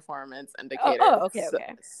key performance Oh, indicator. oh, okay, It's so,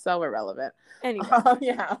 okay. so irrelevant. Anyway,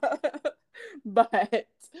 Yeah. But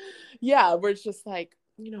yeah, we're just like,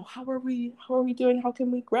 how are we doing? How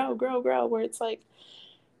can we grow? Where it's like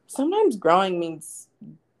sometimes growing means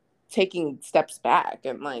taking steps back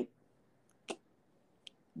and like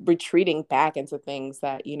retreating back into things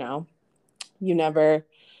that, you never,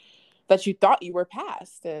 that you thought you were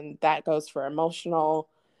past. And that goes for emotional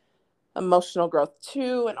growth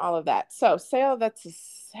too, and all of that. So say all that to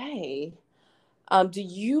say, do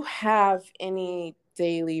you have any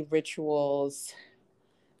daily rituals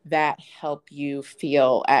that help you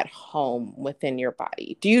feel at home within your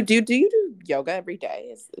body? Do you do yoga every day?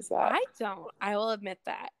 Is that I don't. I will admit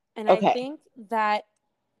that. And I okay? think that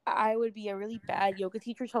I would be a really bad yoga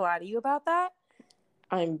teacher to lie to you about that.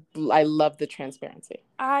 I love the transparency.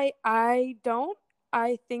 I don't.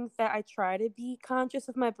 I think that I try to be conscious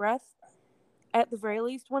of my breath at the very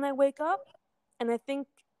least when I wake up. And I think,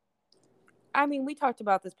 I mean, we talked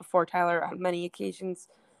about this before, Tyler, on many occasions.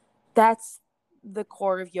 That's the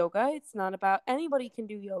core of yoga. It's not about, anybody can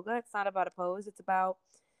do yoga. It's not about a pose. It's about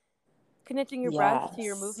connecting your breath to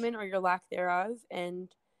your Yes. movement or your lack thereof. And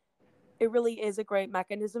it really is a great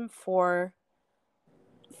mechanism for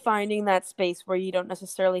finding that space where you don't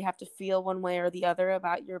necessarily have to feel one way or the other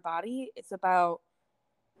about your body. It's about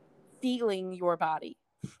feeling your body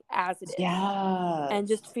as it is and Yes.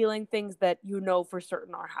 just feeling things that you know for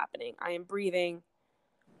certain are happening. I am breathing.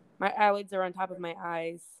 My eyelids are on top of my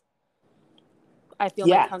eyes. I feel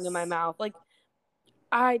my tongue in my Yes. mouth. Like,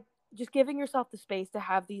 I just giving yourself the space to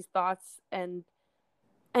have these thoughts, and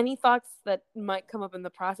any thoughts that might come up in the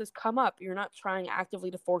process come up. You're not trying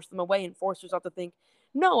actively to force them away and force yourself to think,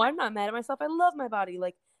 no, I'm not mad at myself. I love my body.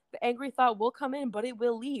 Like, the angry thought will come in, but it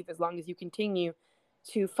will leave as long as you continue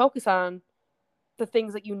to focus on the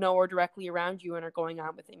things that you know are directly around you and are going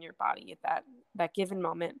on within your body at that given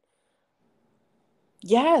moment.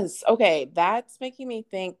 Yes. Okay, that's making me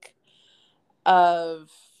think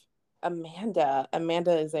of Amanda.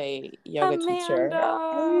 Amanda is a yoga teacher. I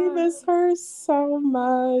Amanda. miss her so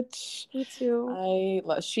much. Me too.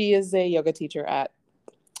 She is a yoga teacher at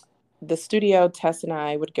the studio Tess and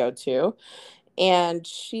I would go to. And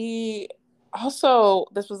she also,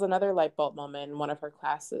 this was another light bulb moment in one of her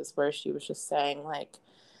classes where she was just saying, like,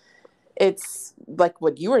 it's like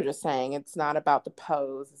what you were just saying. It's not about the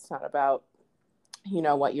pose. It's not about,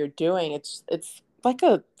 what you're doing. It's like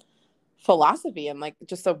a philosophy and like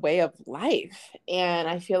just a way of life. And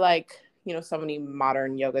I feel like, so many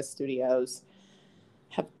modern yoga studios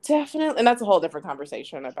have definitely, and that's a whole different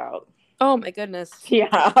conversation about, Oh my goodness. yeah,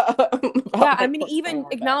 Yeah, about I like mean, portraying even all of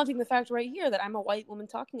that. acknowledging the fact right here that I'm a white woman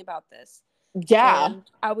talking about this. Yeah. And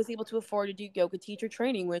I was able to afford to do yoga teacher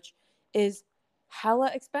training, which is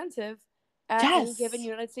hella expensive at any given Yes.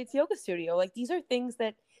 United States yoga studio. Like, these are things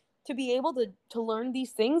that, to be able to learn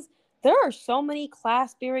these things, there are so many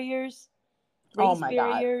class barriers, Oh race my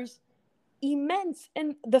God. barriers, immense.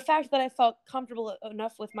 And the fact that I felt comfortable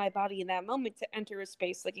enough with my body in that moment to enter a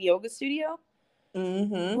space like a yoga studio,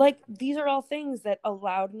 Mm-hmm. like, these are all things that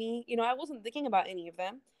allowed me, I wasn't thinking about any of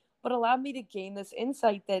them, but allowed me to gain this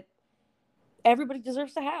insight that everybody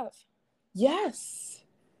deserves to have. Yes.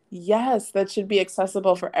 Yes, that should be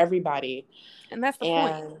accessible for everybody. And that's the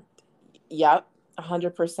point. And yep,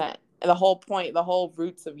 100%. And the whole point, the whole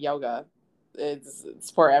roots of yoga is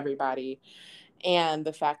it's for everybody. And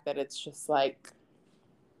the fact that it's just like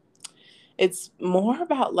it's more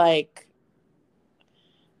about like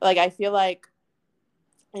I feel like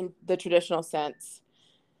in the traditional sense,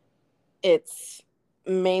 it's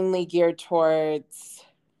mainly geared towards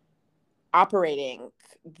operating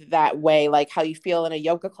that way, like how you feel in a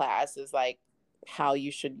yoga class is like how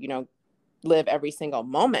you should, live every single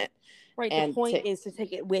moment. Right. The And point to is to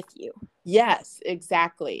take it with you. yes,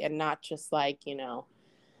 exactly. And not just like,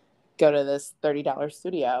 go to this $30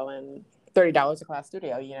 studio and $30 a class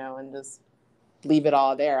studio, and just leave it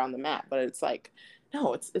all there on the mat. But it's like,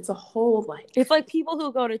 no, it's a whole like It's like people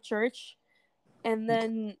who go to church and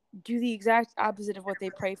then do the exact opposite of what they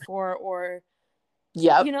pray for, or, you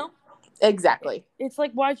yep, know, exactly. it's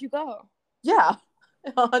like, why'd you go? Yeah.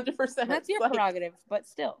 100%. And that's It's your like, prerogative, but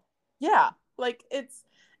still. yeah, like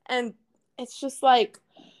and it's just like,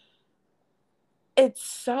 it's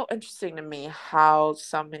so interesting to me how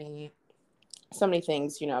so many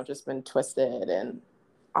things, have just been twisted and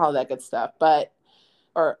all that good stuff, but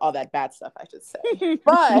or all that bad stuff, I should say.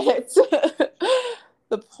 But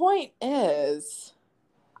the point is,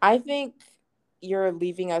 I think you're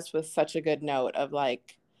leaving us with such a good note of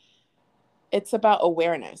like, it's about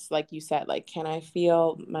awareness. Like you said, like, can I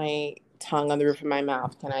feel my tongue on the roof of my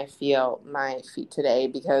mouth? Can I feel my feet today?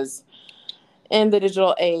 Because in the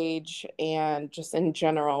digital age and just in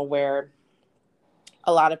general, where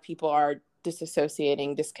a lot of people are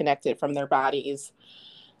disassociating, disconnected from their bodies,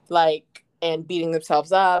 like, and beating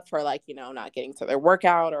themselves up for like, not getting to their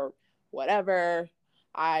workout or whatever.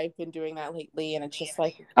 I've been doing that lately, and it's just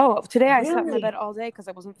like, Oh, today I sat in my bed really? all day because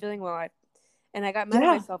I wasn't feeling well. And I got mad at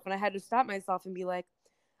Yeah. myself, and I had to stop myself and be like,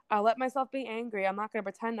 I'll let myself be angry. I'm not going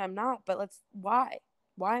to pretend I'm not, but why?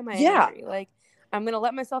 Why am I Yeah. angry? Like, I'm going to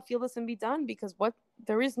let myself feel this and be done, because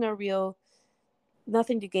there is no real,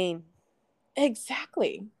 nothing to gain.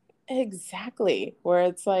 Exactly. Exactly. Where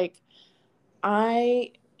it's like,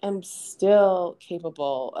 I am still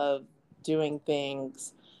capable of doing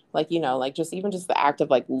things like, like just even just the act of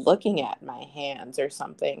like looking at my hands or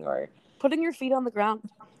something, or Putting your feet on the ground.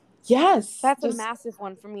 yes, That's a just, massive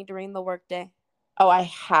one for me during the workday. oh, I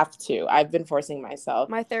have to. I've been forcing myself.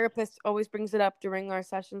 My therapist always brings it up during our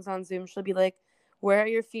sessions on Zoom. She'll be like, "Where are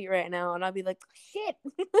your feet right now?" And I'll be like, "Shit."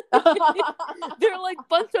 They're like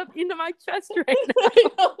bunched up into my chest right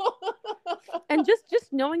now. And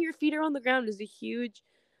just knowing your feet are on the ground is a huge,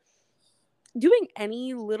 doing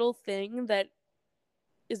any little thing that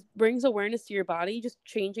brings awareness to your body, just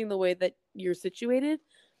changing the way that you're situated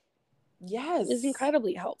is Yes.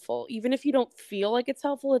 incredibly helpful. Even if you don't feel like it's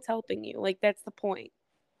helpful, it's helping you. Like, that's the point.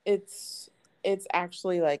 It's it's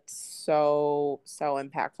actually like so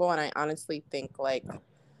impactful, and I honestly think like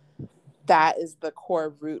that is the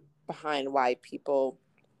core root behind why people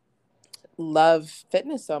love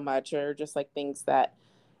fitness so much, or just like things that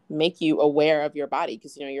make you aware of your body,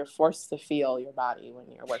 because you're forced to feel your body when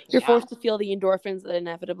you're You're working forced out. to feel the endorphins that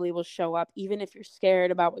inevitably will show up, even if you're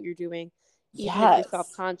scared about what you're doing, even if you're Yes.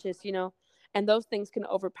 self-conscious, and those things can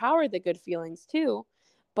overpower the good feelings too.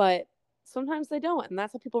 But sometimes they don't. And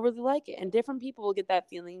that's how people really like it. And different people will get that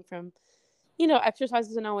feeling from, exercise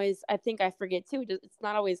isn't always, I think I forget too, it's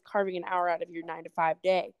not always carving an hour out of your 9 to 5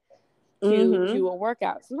 day to Mm-hmm. do a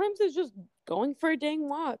workout. Sometimes it's just going for a dang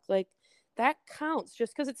walk. Like, that counts.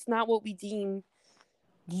 Just because it's not what we deem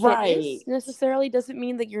Right. fitness necessarily doesn't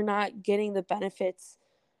mean that you're not getting the benefits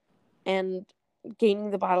and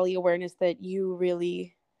gaining the bodily awareness that you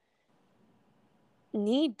really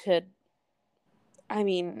need to, I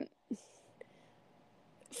mean,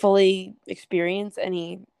 fully experience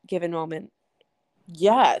any given moment.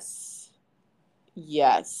 Yes.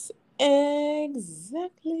 Yes.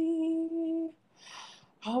 Exactly.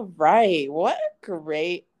 All right. What a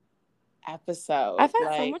great I've episode. had so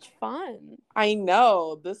Like, much fun. I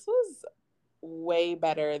know this was way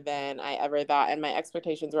better than I ever thought, and my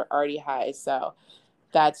expectations were already high. So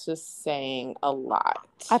that's just saying a lot.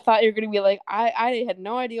 I thought you were going to be like, I had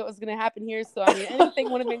no idea what was going to happen here. So, I mean,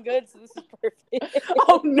 anything would have been good. So, this is perfect.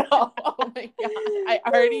 Oh, no. Oh, my God. I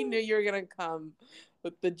already knew you were going to come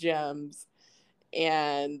with the gems.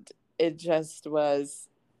 And it just was,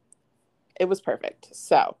 it was perfect.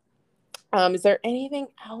 So, is there anything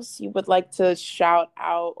else you would like to shout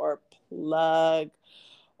out or plug,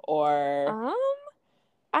 or Um,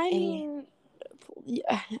 I any? mean,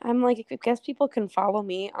 I'm like, I guess people can follow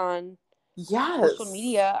me on social Yes.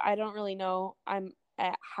 media. I don't really know. I'm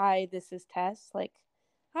at hi, this is Tess. Like,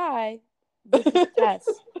 hi, this is Tess.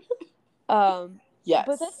 But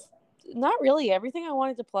Yes. that's not really everything I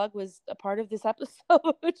wanted to plug was a part of this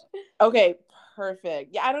episode. Okay,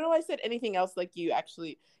 perfect. Yeah, I don't know why I said anything else. Like, I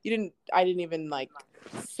didn't even like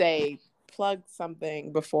say plug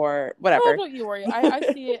something before, Oh, whatever. don't you worry.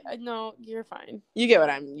 I see it. No, you're fine. You get what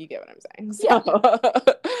I'm saying. Yeah.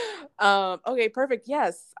 So, okay, perfect.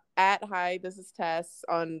 Yes. At hi, this is Tess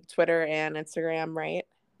on Twitter and Instagram, right?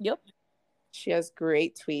 Yep. She has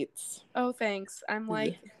great tweets. Oh, thanks. I'm Yeah.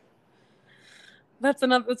 like, that's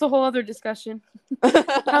a whole other discussion.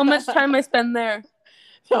 How much time I spend there.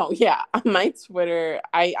 No, yeah. On my Twitter,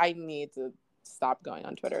 I need to stop going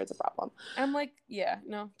on Twitter. It's a problem. I'm like, yeah,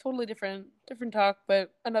 no, totally different talk,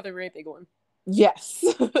 but another very big one. Yes.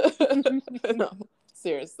 No,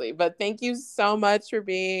 seriously. But thank you so much for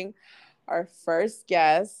being our first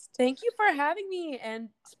guest. Thank you for having me and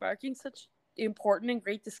sparking such important and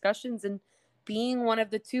great discussions and being one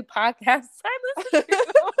of the 2 podcasts I listen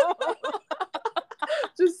to.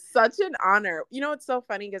 Just such an honor. It's so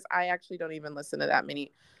funny because I actually don't even listen to that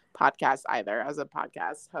many podcasts either as a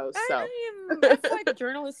podcast host. So That's why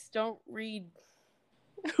journalists don't read.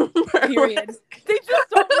 Period. They just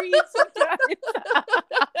don't read sometimes.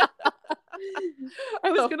 I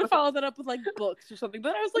was gonna follow that up with like books or something,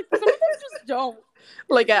 but I was like, some people just don't.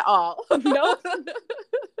 Like at all. Nope.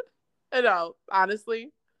 No,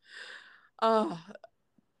 honestly. Oh,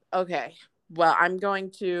 okay. Well, I'm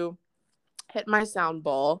going to hit my sound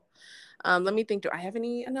bowl. Let me think. Do I have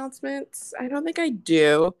any announcements? I don't think I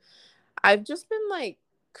do. I've just been like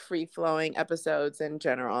free flowing episodes in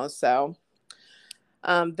general. So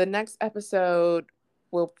the next episode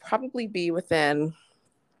will probably be within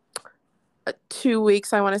 2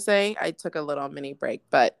 weeks, I want to say. I took a little mini break,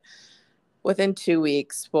 but within 2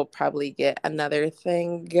 weeks, we'll probably get another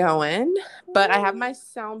thing going. But I have my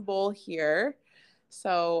sound bowl here.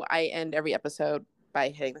 So I end every episode by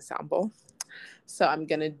hitting the sound bowl. So I'm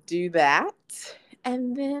going to do that.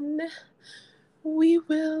 And then we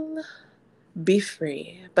will be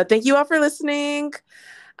free. But thank you all for listening.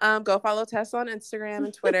 Go follow Tess on Instagram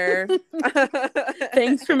and Twitter.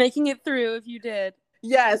 Thanks for making it through if you did.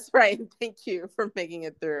 Yes, right. Thank you for making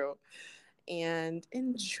it through. And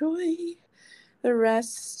enjoy the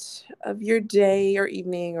rest of your day or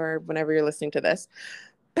evening or whenever you're listening to this.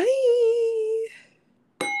 Bye.